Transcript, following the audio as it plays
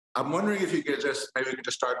I'm wondering if you could maybe we could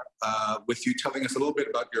just start with you telling us a little bit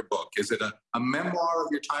about your book. Is it a memoir of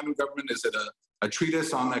your time in government? Is it a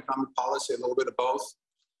treatise on economic policy, a little bit of both?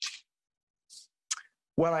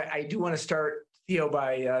 Well, I do want to start, Theo,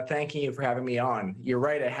 by thanking you for having me on. You're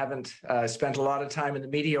right, I haven't spent a lot of time in the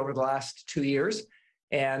media over the last 2 years.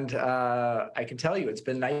 And I can tell you, it's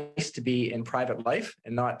been nice to be in private life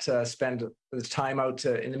and not spend the time out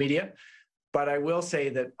in the media. But I will say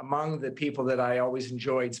that among the people that I always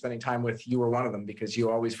enjoyed spending time with, you were one of them, because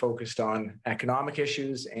you always focused on economic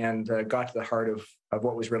issues and got to the heart of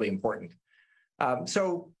what was really important.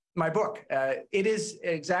 So my book, it is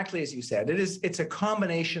exactly as you said. It's a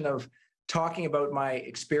combination of talking about my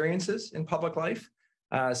experiences in public life,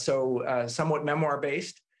 somewhat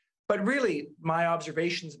memoir-based, but really my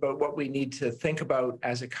observations about what we need to think about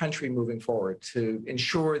as a country moving forward to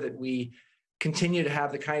ensure that we continue to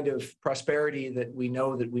have the kind of prosperity that we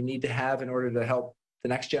know that we need to have in order to help the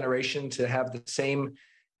next generation to have the same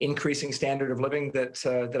increasing standard of living that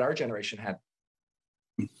our generation had.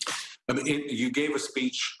 I mean, you gave a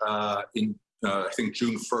speech in, I think,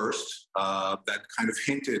 June 1st that kind of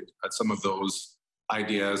hinted at some of those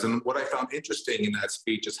ideas. And what I found interesting in that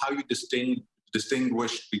speech is how you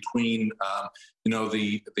distinguished between,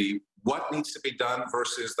 the what needs to be done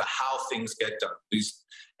versus the how things get done.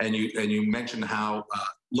 And you mentioned how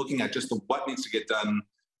looking at just the what needs to get done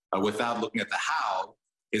without looking at the how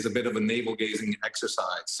is a bit of a navel-gazing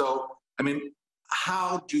exercise. So, I mean,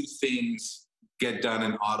 how do things get done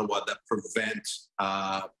in Ottawa that prevent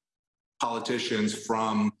politicians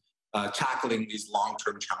from tackling these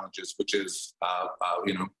long-term challenges, which is,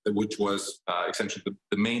 which was essentially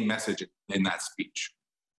the main message in that speech?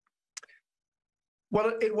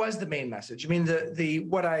 Well, it was the main message. I mean,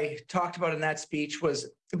 what I talked about in that speech was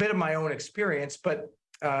a bit of my own experience, but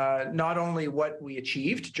not only what we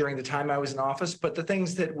achieved during the time I was in office, but the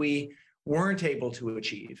things that we weren't able to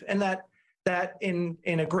achieve. And that in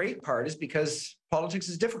a great part is because politics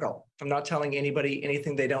is difficult. I'm not telling anybody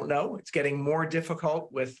anything they don't know. It's getting more difficult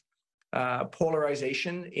with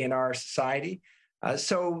polarization in our society.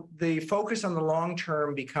 So the focus on the long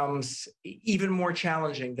term becomes even more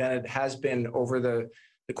challenging than it has been over the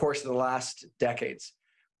course of the last decades.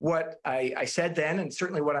 What I said then, and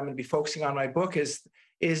certainly what I'm going to be focusing on in my book,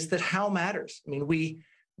 is that how matters. I mean, we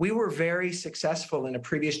were very successful in a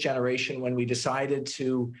previous generation when we decided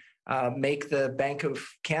to make the Bank of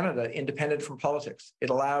Canada independent from politics.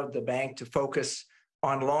 It allowed the bank to focus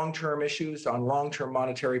on long-term issues, on long-term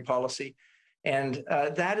monetary policy. And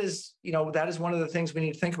that is one of the things we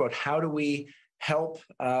need to think about. How do we help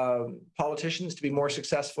politicians to be more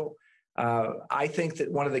successful? I think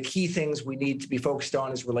that one of the key things we need to be focused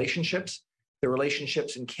on is relationships. The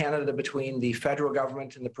relationships in Canada between the federal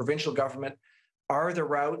government and the provincial government are the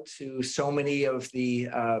route to so many of the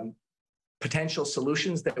potential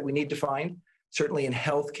solutions that we need to find, certainly in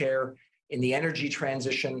healthcare, in the energy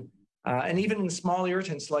transition, and even in small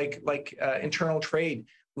irritants like internal trade.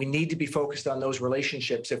 We need to be focused on those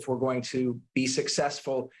relationships if we're going to be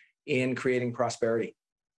successful in creating prosperity.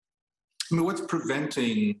 I mean, what's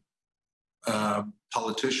preventing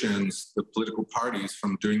politicians, the political parties,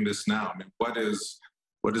 from doing this now? I mean, what is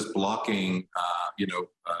blocking,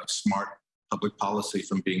 smart public policy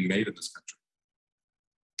from being made in this country?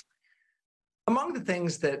 Among the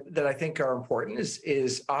things that I think are important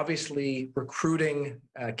is obviously recruiting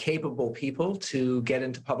capable people to get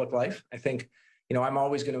into public life. I think, I'm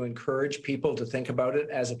always going to encourage people to think about it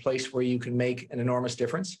as a place where you can make an enormous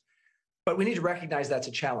difference. But we need to recognize that's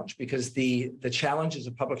a challenge, because the challenges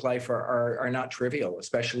of public life are not trivial,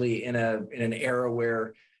 especially in an era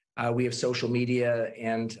where we have social media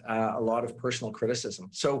and a lot of personal criticism.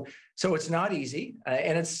 So it's not easy,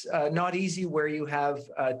 and it's not easy where you have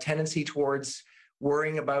a tendency towards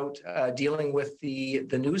worrying about dealing with the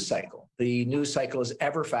news cycle. The news cycle is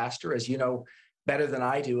ever faster, as you know better than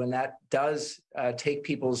I do, and that does take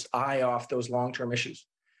people's eye off those long-term issues.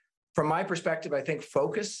 From my perspective, I think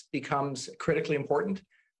focus becomes critically important.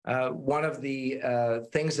 One of the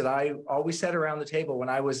things that I always said around the table when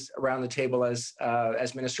I was around the table as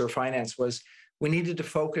Minister of Finance was we needed to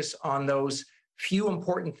focus on those few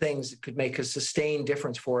important things that could make a sustained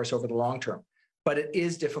difference for us over the long term. But it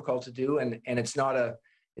is difficult to do, and it's not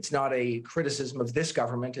a criticism of this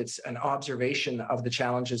government. It's an observation of the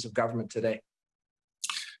challenges of government today.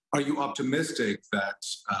 Are you optimistic that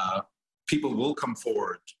people will come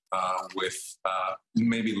forward with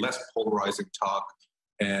maybe less polarizing talk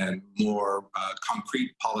and more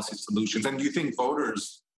concrete policy solutions? And do you think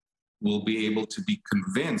voters will be able to be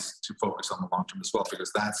convinced to focus on the long term as well?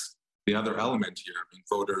 Because that's the other element here. I mean,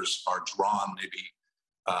 voters are drawn maybe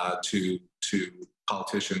to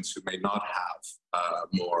politicians who may not have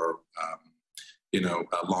more,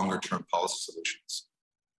 longer-term policy solutions?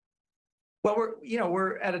 Well,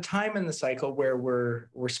 we're at a time in the cycle where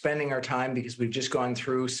we're spending our time, because we've just gone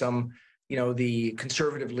through some, the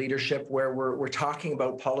conservative leadership where we're talking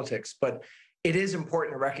about politics. But it is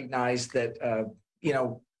important to recognize that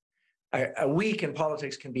a week in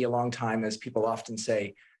politics can be a long time, as people often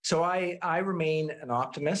say. So I remain an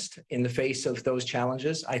optimist in the face of those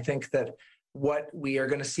challenges. I think that what we are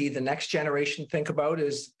going to see the next generation think about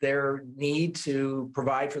is their need to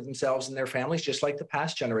provide for themselves and their families, just like the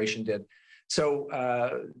past generation did. So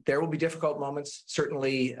there will be difficult moments.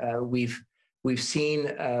 Certainly, we've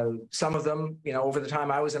seen some of them. Over the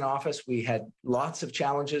time I was in office, we had lots of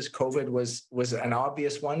challenges. COVID was an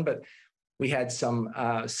obvious one, but we had some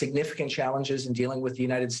significant challenges in dealing with the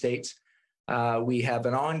United States. We have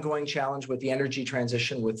an ongoing challenge with the energy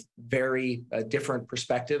transition with very different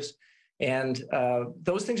perspectives. And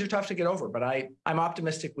those things are tough to get over, but I'm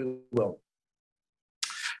optimistic we will.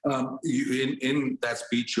 In that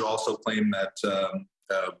speech, you also claim that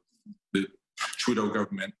the Trudeau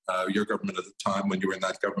government, your government at the time when you were in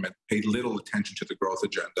that government, paid little attention to the growth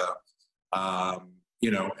agenda.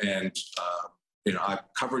 I've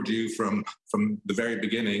covered you from the very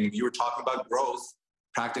beginning. You were talking about growth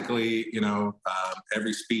practically,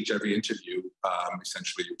 every speech, every interview.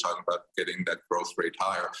 Essentially, you're talking about getting that growth rate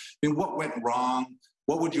higher. I mean, what went wrong?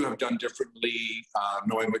 What would you have done differently,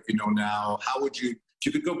 knowing what you know now? How would you, if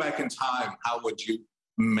you could go back in time, how would you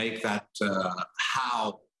make that,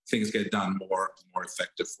 how things get done more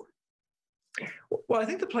effective for you? Well, I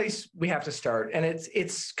think the place we have to start, and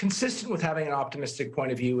it's consistent with having an optimistic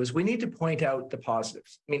point of view, is we need to point out the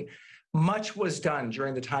positives. I mean, much was done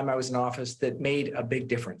during the time I was in office that made a big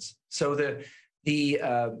difference. So the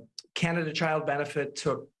Canada Child Benefit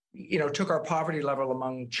took our poverty level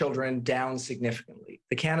among children down significantly.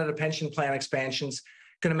 The Canada Pension Plan expansion's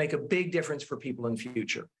going to make a big difference for people in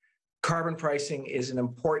future. Carbon pricing is an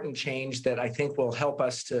important change that I think will help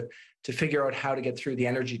us to figure out how to get through the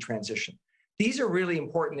energy transition. These are really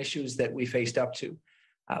important issues that we faced up to.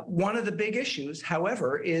 One of the big issues,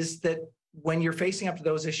 however, is that when you're facing up to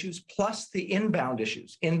those issues, plus the inbound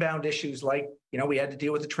issues like, we had to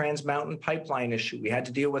deal with the Trans Mountain Pipeline issue. We had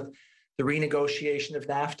to deal with the renegotiation of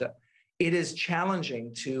NAFTA. It is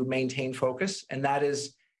challenging to maintain focus, and that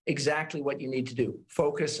is exactly what you need to do.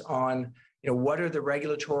 Focus on, what are the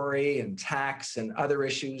regulatory and tax and other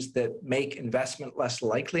issues that make investment less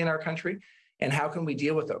likely in our country, and how can we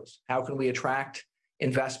deal with those? How can we attract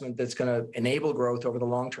investment that's going to enable growth over the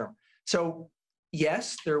long term? So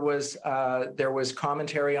yes, there was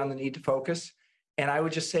commentary on the need to focus. And I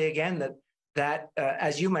would just say again that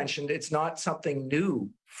as you mentioned, it's not something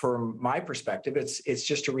new from my perspective. It's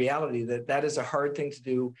just a reality that is a hard thing to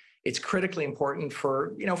do. It's critically important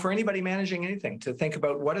for anybody managing anything to think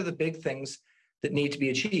about what are the big things that need to be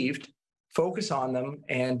achieved, focus on them,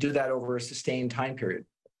 and do that over a sustained time period.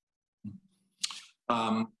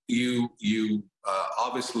 You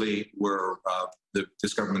obviously were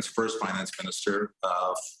this government's first finance minister.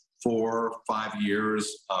 4 or 5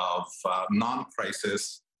 years of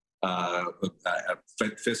non-crisis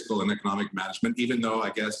fiscal and economic management, even though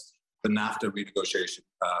I guess the NAFTA renegotiation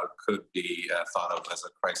could be thought of as a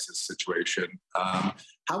crisis situation.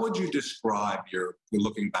 How would you describe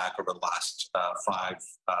looking back over the last 5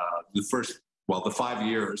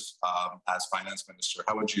 years as finance minister?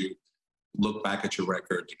 How would you look back at your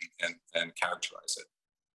record and characterize it?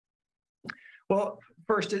 Well,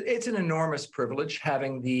 first, it's an enormous privilege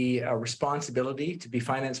having the responsibility to be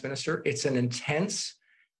finance minister. It's an intense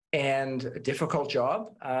and difficult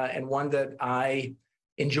job, and one that I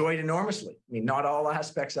enjoyed enormously. I mean, not all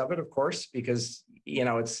aspects of it, of course, because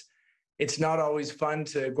it's not always fun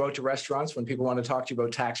to go out to restaurants when people want to talk to you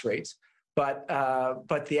about tax rates. But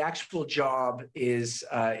the actual job is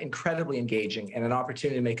incredibly engaging and an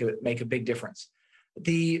opportunity to make a big difference.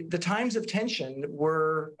 The times of tension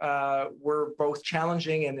were both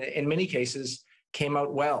challenging and in many cases came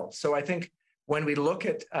out well. So I think when we look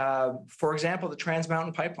at, for example, the Trans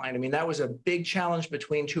Mountain Pipeline, I mean, that was a big challenge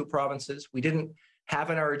between two provinces. We didn't have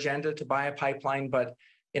on our agenda to buy a pipeline, but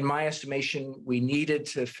in my estimation, we needed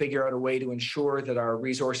to figure out a way to ensure that our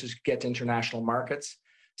resources could get to international markets.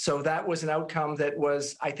 So that was an outcome that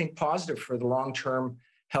was, I think, positive for the long-term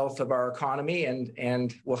health of our economy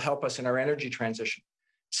and will help us in our energy transition.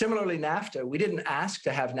 Similarly, NAFTA, we didn't ask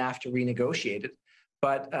to have NAFTA renegotiated,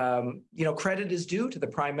 but credit is due to the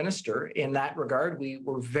Prime Minister in that regard. We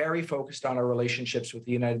were very focused on our relationships with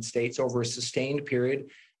the United States over a sustained period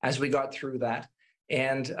as we got through that.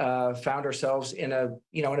 and found ourselves in a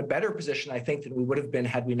better position, I think, than we would have been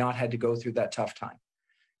had we not had to go through that tough time.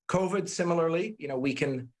 COVID, similarly, we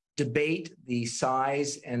can debate the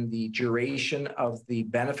size and the duration of the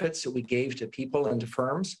benefits that we gave to people and to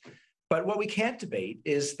firms. But what we can't debate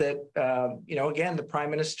is that, again, the Prime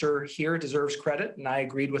Minister here deserves credit, and I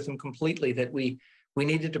agreed with him completely that we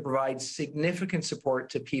needed to provide significant support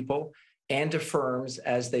to people and to firms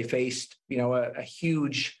as they faced, a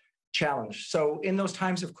huge challenge. So in those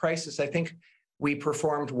times of crisis, I think we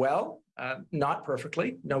performed well, not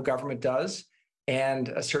perfectly. No government does.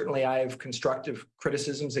 And certainly I have constructive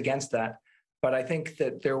criticisms against that. But I think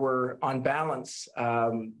that there were, on balance,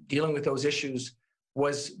 dealing with those issues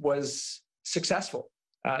was successful.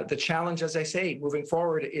 The challenge, as I say, moving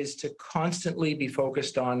forward is to constantly be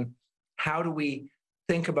focused on how do we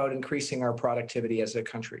think about increasing our productivity as a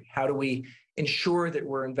country? How do we ensure that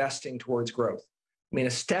we're investing towards growth? I mean,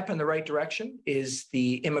 a step in the right direction is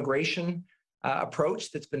the immigration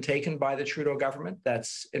approach that's been taken by the Trudeau government.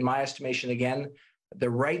 That's, in my estimation, again, the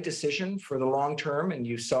right decision for the long term. And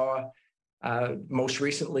you saw most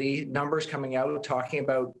recently numbers coming out talking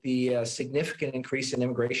about the significant increase in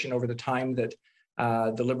immigration over the time that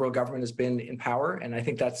the Liberal government has been in power. And I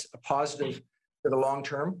think that's a positive for the long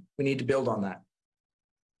term. We need to build on that.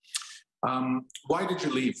 Why did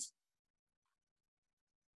you leave?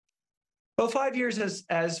 Well, 5 years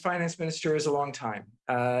as finance minister is a long time,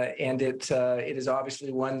 and it is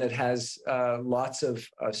obviously one that has lots of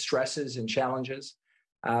stresses and challenges.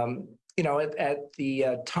 At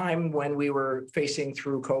the time when we were facing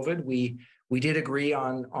through COVID, we did agree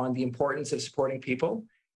on the importance of supporting people,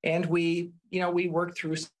 and we worked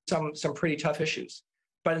through some pretty tough issues.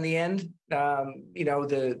 But in the end,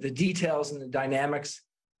 the details and the dynamics.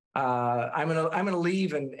 I'm gonna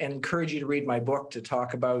leave and encourage you to read my book to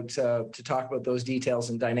talk about those details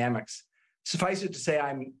and dynamics. Suffice it to say,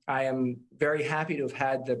 I am very happy to have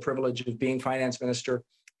had the privilege of being finance minister,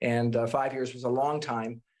 and 5 years was a long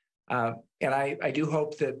time. And I do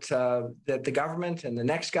hope that the government and the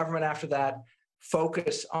next government after that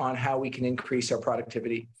focus on how we can increase our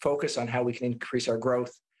productivity, focus on how we can increase our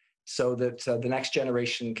growth, so that the next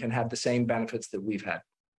generation can have the same benefits that we've had.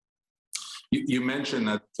 You mentioned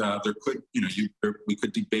that there could, we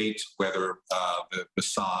could debate whether the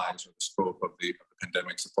size or the scope of the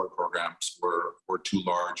pandemic support programs were too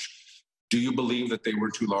large. Do you believe that they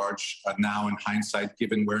were too large now in hindsight,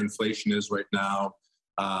 given where inflation is right now?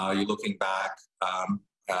 You're looking back,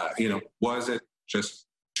 was it just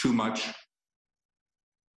too much?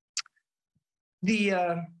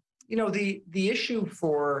 The issue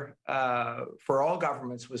for all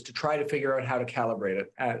governments was to try to figure out how to calibrate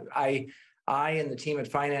it. I and the team at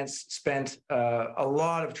finance spent a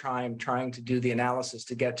lot of time trying to do the analysis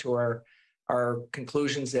to get to our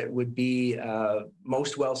conclusions that would be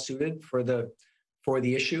most well suited for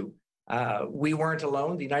the issue. We weren't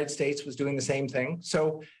alone. The United States was doing the same thing.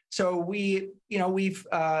 So we've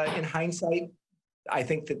in hindsight, I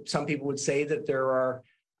think that some people would say that there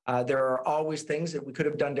are always things that we could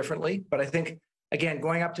have done differently. But I think, again,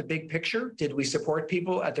 going up to big picture, did we support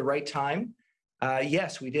people at the right time?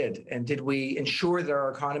 Yes, we did. And did we ensure that our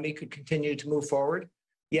economy could continue to move forward?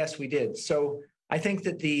 Yes, we did. So I think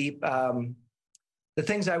that the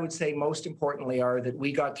things I would say most importantly are that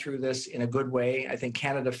we got through this in a good way. I think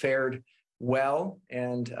Canada fared well,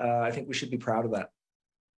 and I think we should be proud of that.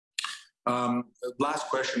 Last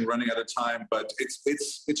question, running out of time, but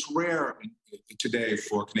it's rare today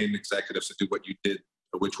for Canadian executives to do what you did,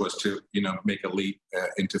 which was to make a leap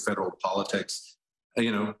into federal politics.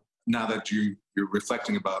 Now that you're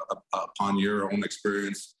reflecting upon your own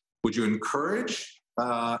experience, would you encourage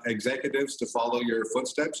executives to follow your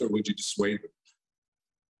footsteps, or would you dissuade them?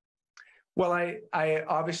 Well, I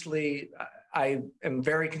obviously am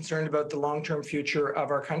very concerned about the long-term future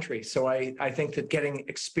of our country. So I think that getting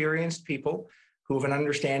experienced people who have an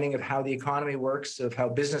understanding of how the economy works, of how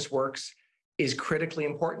business works, is critically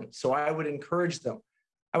important. So I would encourage them.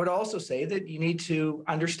 I would also say that you need to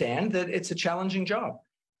understand that it's a challenging job.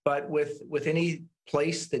 But with any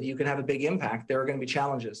place that you can have a big impact, there are going to be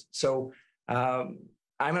challenges. So I'm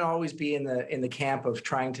going to always be in the camp of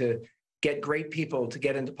trying to get great people to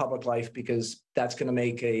get into public life, because that's going to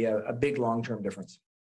make a big long-term difference.